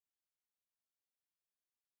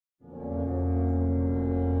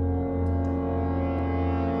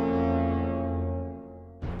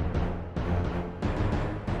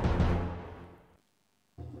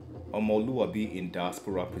Omoluabi in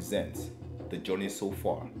Diaspora presents The Journey So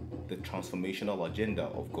Far, the transformational agenda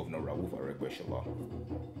of Governor Rauf Aregbesola.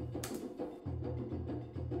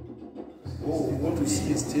 Oh, we want to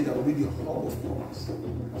see a state that will be the hub of commerce.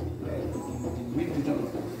 Like the main region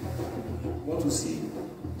of we want to see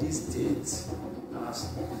this state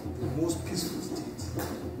as the most peaceful state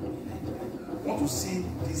in Nigeria. We want to see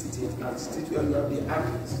this state as a state where you have the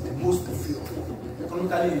athletes, the most fulfilled,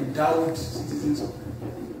 economically endowed citizens of Nigeria.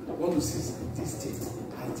 We want to see this state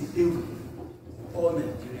as the haven for all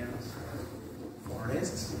Nigerians for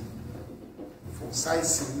rest, for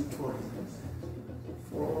sightseeing tourism,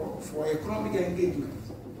 for economic engagement.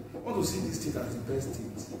 I want to see this state as the best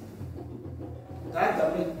state. That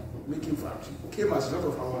garment making factory came as a lot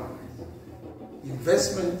of our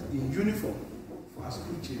investment in uniform for our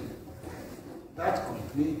school children. That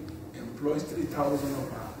company employs 3,000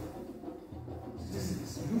 of our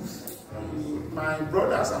youth. My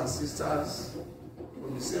brothers and sisters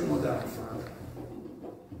from the same mother and father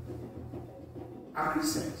are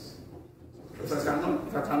Christians. If I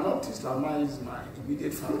cannot Islamize my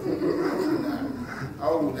immediate family,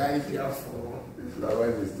 how would I therefore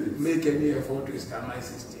make any effort to Islamize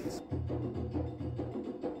the state?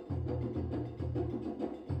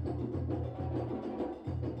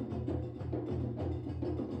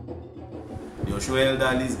 The Osho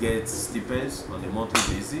elderlies get stipends on a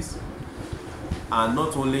monthly basis, and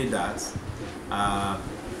not only that,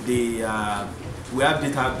 we have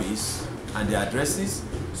database and the addresses,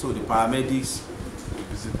 so the paramedics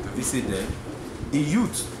visit them, the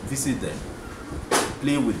youth visit them,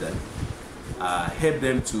 play with them, help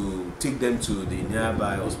them to take them to the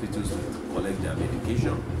nearby hospitals to collect their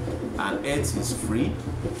medication. And health is free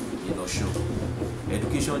in Osho.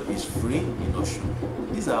 Education is free in Osho.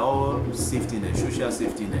 These are all safety net, social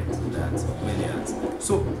safety net that many has.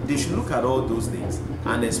 So they should look at all those things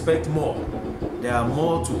and expect more. There are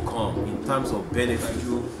more to come in terms of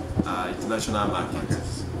beneficial international market.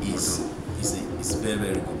 Is very,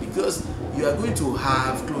 very good, because you are going to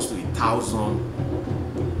have close to 1,000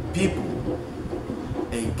 people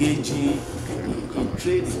engaging in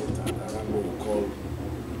trading. What we call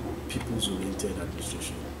people's-oriented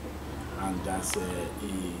administration, and that's a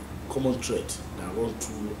common thread that runs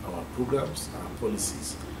through our programs, our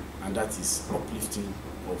policies, and that is uplifting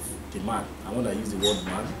of the man. And when I use the word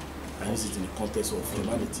man, I use it in the context of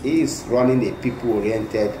humanity. He is running a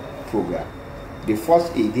people-oriented program. The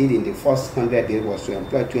first he did in the first 100 days was to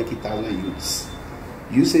employ 20,000 youths,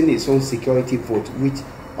 using his own security vote, which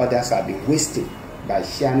others have been wasting by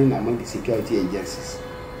sharing among the security agencies.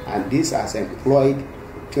 And this has employed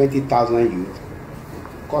 20,000 youth,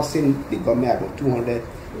 costing the government about 200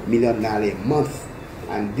 million naira a month.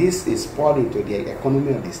 And this is poured into the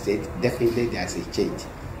economy of the state. Definitely there's a change.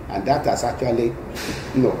 And that has actually,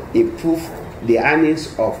 improved the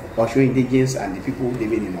earnings of Osho indigenes and the people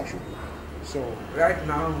living in Osho. So right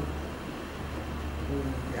now,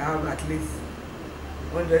 we have at least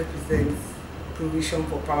 100% provision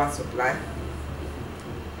for power supply.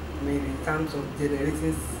 I mean, in terms of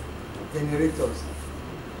generators,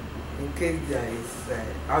 in case there is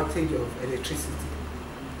outage of electricity.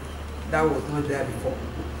 That was not there before.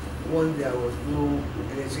 Once there was no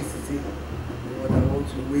electricity, we would have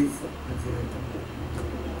to wait until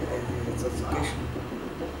there is intoxication.